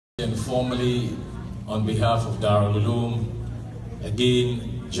informally on behalf of Darul Uloom,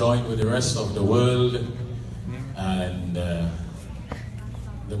 again join with the rest of the world and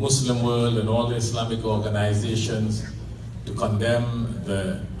the Muslim world and all the Islamic organizations to condemn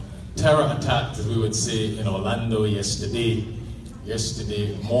the terror attack, as we would say, in Orlando yesterday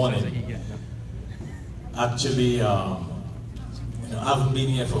morning. Actually, I haven't been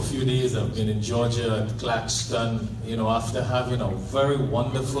here for a few days. I've been in Georgia at Claxton. After having a very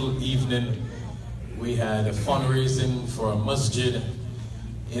wonderful evening, we had a fundraising for a masjid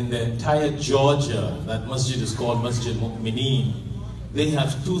in the entire Georgia. That masjid is called Masjid Mu'mineen. They have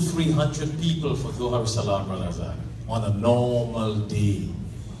 200-300 people for Dhuhr Salah, brothers, on a normal day.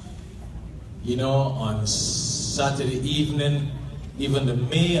 On Saturday evening, even the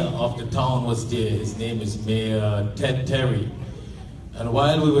mayor of the town was there. His name is Mayor Ted Terry. And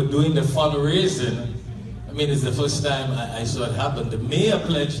while we were doing the fundraising, it's the first time I saw it happen, the mayor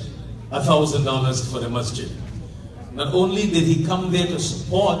pledged $1,000 for the masjid. Not only did he come there to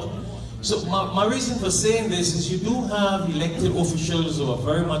support, so my reason for saying this is you do have elected officials who are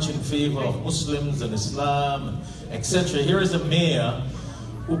very much in favor of Muslims and Islam, etc. Here is a mayor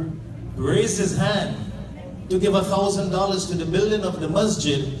who raised his hand to give $1,000 to the building of the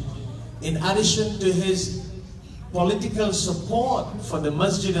masjid in addition to his political support for the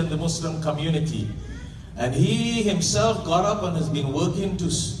masjid and the Muslim community. And he himself got up and has been working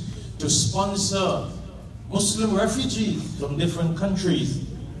to sponsor Muslim refugees from different countries.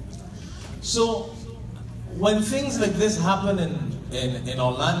 So when things like this happen in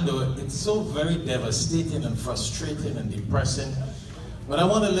Orlando, it's so very devastating and frustrating and depressing. But I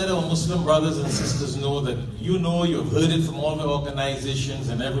want to let our Muslim brothers and sisters know that you've heard it from all the organizations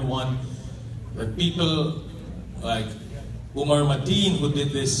and everyone, that people like Umar Madeen, who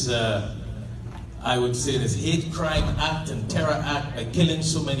did this, I would say this hate crime act and terror act by killing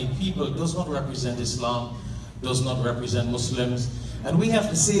so many people, does not represent Islam, does not represent Muslims, and we have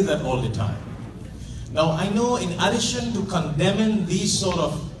to say that all the time. Now I know in addition to condemning these sort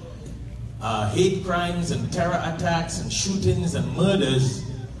of hate crimes and terror attacks and shootings and murders,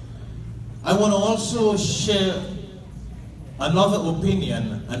 I want to also share another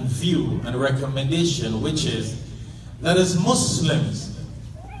opinion and view and recommendation, which is that as Muslims,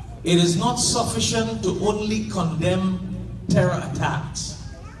 it is not sufficient to only condemn terror attacks.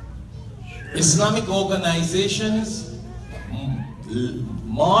 Islamic organizations,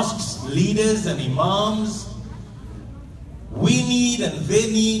 mosques, leaders and imams, we need and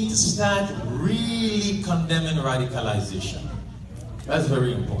they need to start really condemning radicalization. That's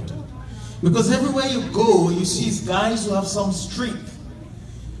very important. Because everywhere you go, you see guys who have some strength.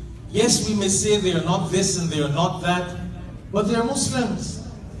 Yes, we may say they are not this and they are not that, but they are Muslims.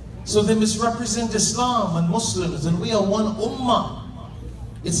 So they misrepresent Islam and Muslims, and we are one ummah.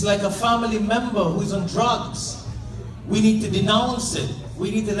 It's like a family member who is on drugs. We need to denounce it.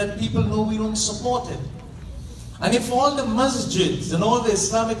 We need to let people know we don't support it. And if all the masjids and all the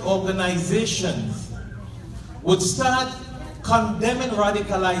Islamic organizations would start condemning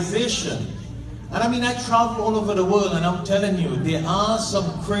radicalization, and I travel all over the world and I'm telling you, there are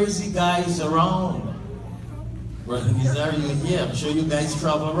some crazy guys around. Brother Nizar, you're here, I'm sure you guys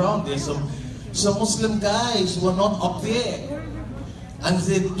travel around. There's some Muslim guys who are not up there. And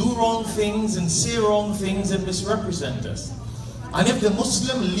they do wrong things and say wrong things and misrepresent us. And if the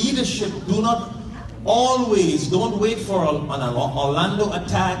Muslim leadership don't wait for an Orlando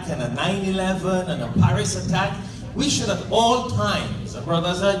attack and a 9/11 and a Paris attack, we should at all times, and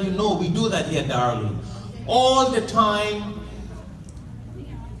brothers, we do that here at Darul Uloom, all the time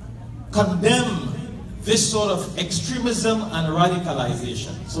condemn this sort of extremism and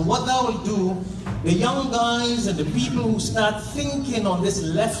radicalization. So what that will do, the young guys and the people who start thinking on this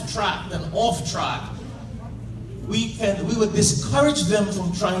left track and off track, we would discourage them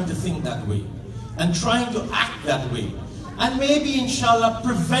from trying to think that way and trying to act that way. And maybe, inshallah,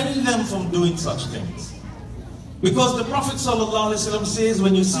 prevent them from doing such things. Because the Prophet ﷺ says,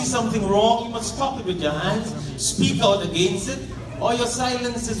 when you see something wrong, you must stop it with your hands, speak out against it, or your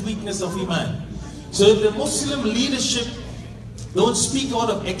silence is weakness of Iman. So if the Muslim leadership don't speak out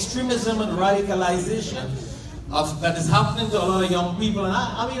of extremism and radicalization that is happening to a lot of young people, and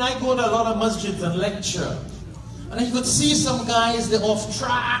I go to a lot of masjids and lecture, and you could see some guys, they're off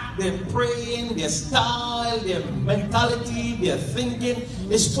track, they're praying, their style, their mentality, their thinking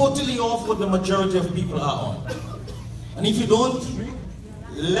is totally off what the majority of people are on. And if you don't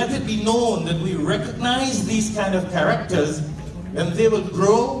let it be known that we recognize these kind of characters, then they will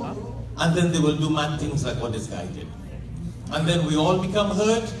grow and then they will do mad things like what this guy did. And then we all become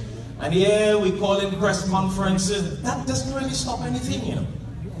hurt, and we call in press conferences. That doesn't really stop anything,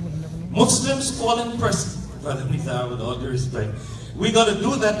 Muslims calling press, Brother Nizar, with all due respect, we got to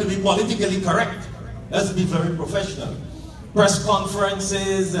do that to be politically correct. Let's be very professional. Press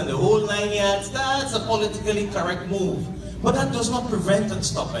conferences and the whole 9 yards, that's a politically correct move. But that does not prevent and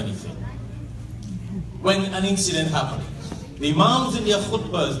stop anything. When an incident happens, the imams in their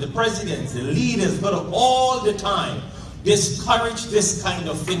khutbahs, the presidents, the leaders, got to all the time discourage this kind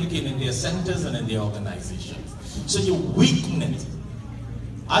of thinking in their centers and in their organizations. So you weaken it.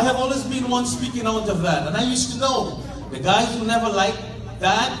 I have always been one speaking out of that, and I used to know the guys who never liked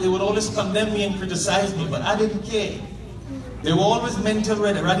that, they would always condemn me and criticize me, but I didn't care. They were always mental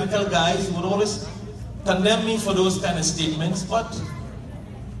radical guys who would always condemn me for those kind of statements, but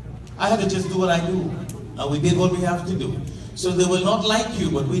I had to just do what I do, and we did what we have to do. So they will not like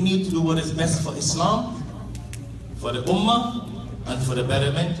you, but we need to do what is best for Islam, for the Ummah, and for the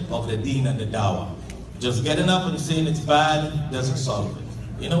betterment of the Deen and the Dawah. Just getting up and saying it's bad doesn't solve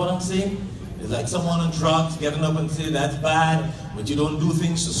it. You know what I'm saying? It's like someone on drugs getting up and saying that's bad, but you don't do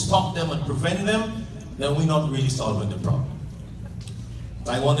things to stop them and prevent them, then we're not really solving the problem.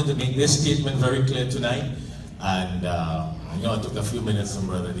 I wanted to make this statement very clear tonight, and you know, I took a few minutes from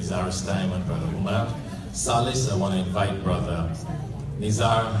Brother Nizar's time and Brother Umar Salis. I want to invite Brother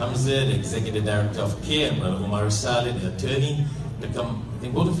Nizar Hamza, the Executive Director of CARE, and Brother Umar Salih, the attorney, to come. I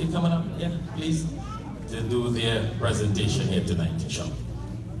think both of you coming up, yeah, please, to do their presentation here tonight, inshallah.